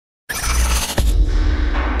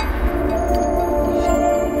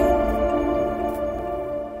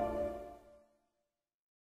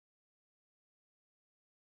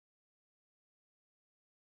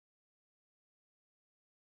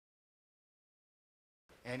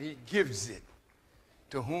and he gives it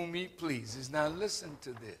to whom he pleases. Now listen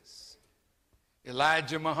to this.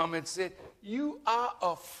 Elijah Muhammad said, you are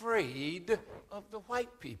afraid of the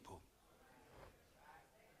white people.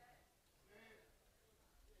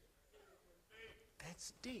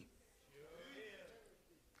 That's deep.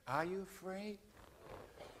 Are you afraid?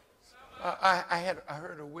 I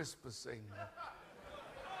heard a whisper saying that.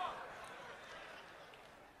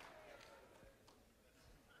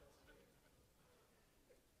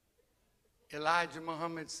 Elijah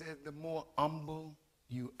Muhammad said, the more humble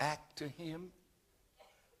you act to him,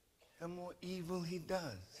 the more evil he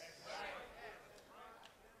does.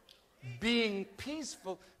 Being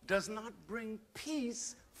peaceful does not bring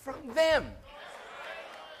peace from them.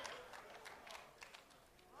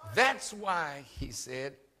 That's why he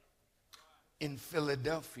said in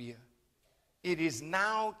Philadelphia, it is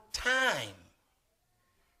now time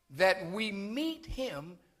that we meet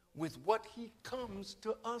him with what he comes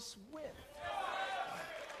to us with.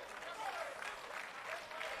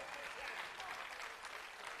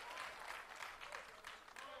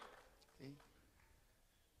 See?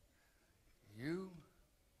 You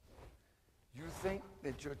think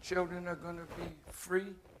that your children are going to be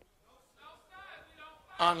free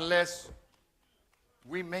unless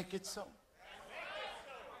we make it so?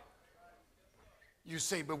 You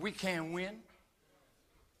say, but we can't win.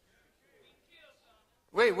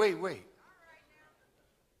 Wait.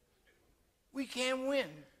 We can't win.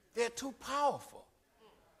 They're too powerful.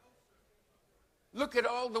 Look at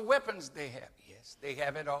all the weapons they have. Yes, they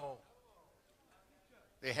have it all.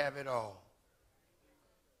 They have it all.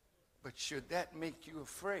 But should that make you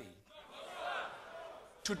afraid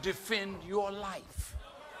to defend your life?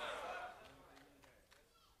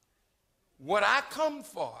 What I come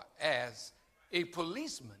for as a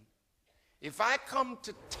policeman, if I come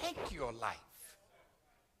to take your life,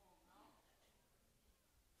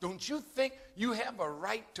 don't you think you have a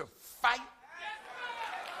right to fight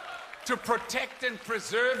to protect and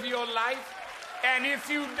preserve your life? And if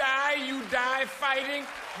you die fighting,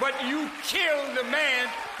 but you kill the man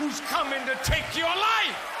who's coming to take your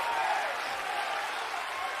life.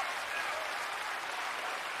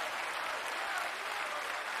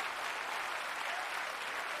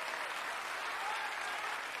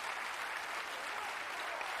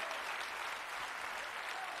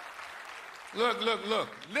 Look.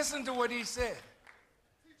 Listen to what he said.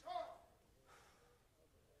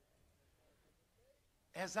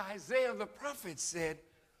 As Isaiah the prophet said,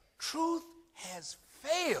 truth has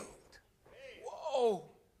failed. Whoa.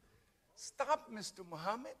 Stop, Mr.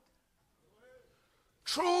 Muhammad.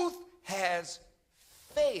 Truth has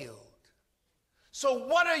failed. So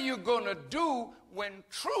what are you going to do when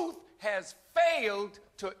truth has failed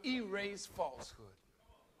to erase falsehood?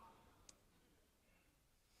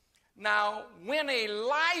 Now, when a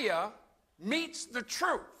liar meets the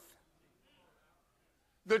truth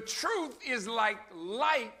is like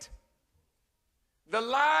light. The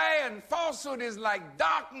lie and falsehood is like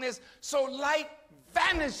darkness, so light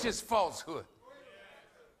vanishes falsehood.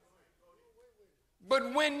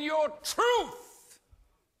 But when your truth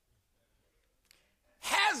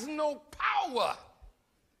has no power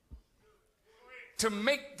to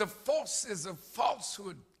make the forces of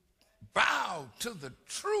falsehood bow to the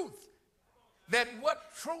truth, that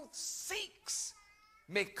what truth seeks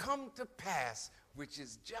may come to pass, which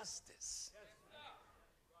is justice.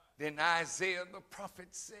 Then Isaiah the prophet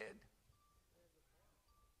said,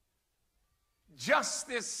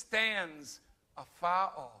 justice stands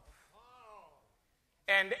afar off,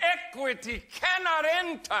 and equity cannot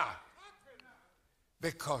enter,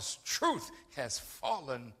 because truth has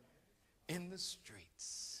fallen in the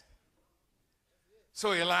streets.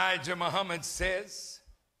 So Elijah Muhammad says,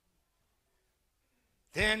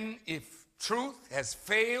 then if truth has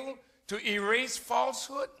failed to erase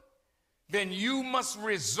falsehood, then you must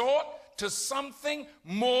resort to something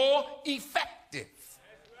more effective.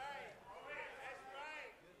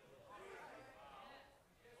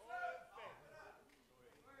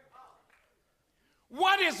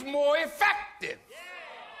 What is more effective?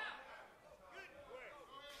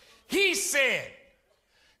 He said,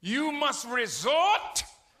 you must resort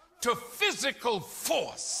to physical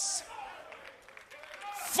force.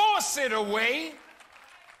 Force it away,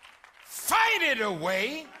 fight it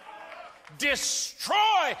away,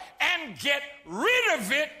 destroy and get rid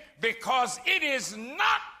of it, because it is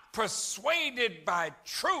not persuaded by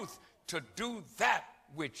truth to do that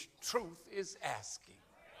which truth is asking.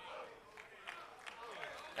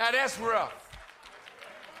 Now that's rough.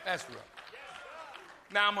 That's rough.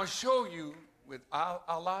 Now I'm going to show you, with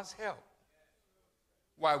Allah's help,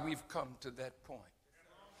 why we've come to that point.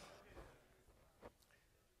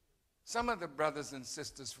 Some of the brothers and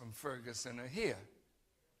sisters from Ferguson are here.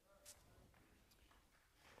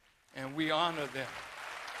 And we honor them.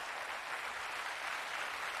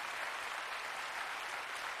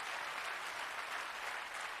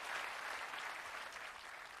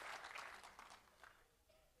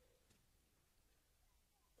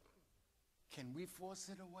 Can we force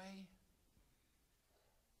it away?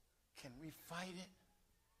 Can we fight it?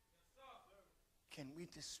 Can we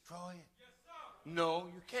destroy it? No,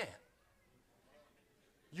 you can't.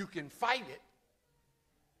 You can fight it.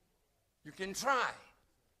 You can try.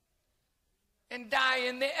 And die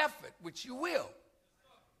in the effort, which you will.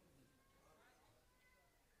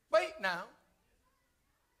 Wait now.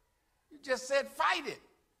 You just said fight it.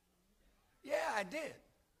 Yeah, I did.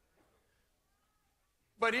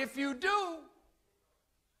 But if you do,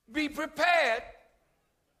 be prepared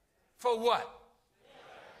for what?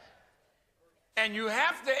 And you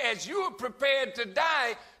have to, as you are prepared to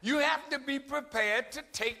die, you have to be prepared to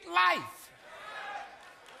take life.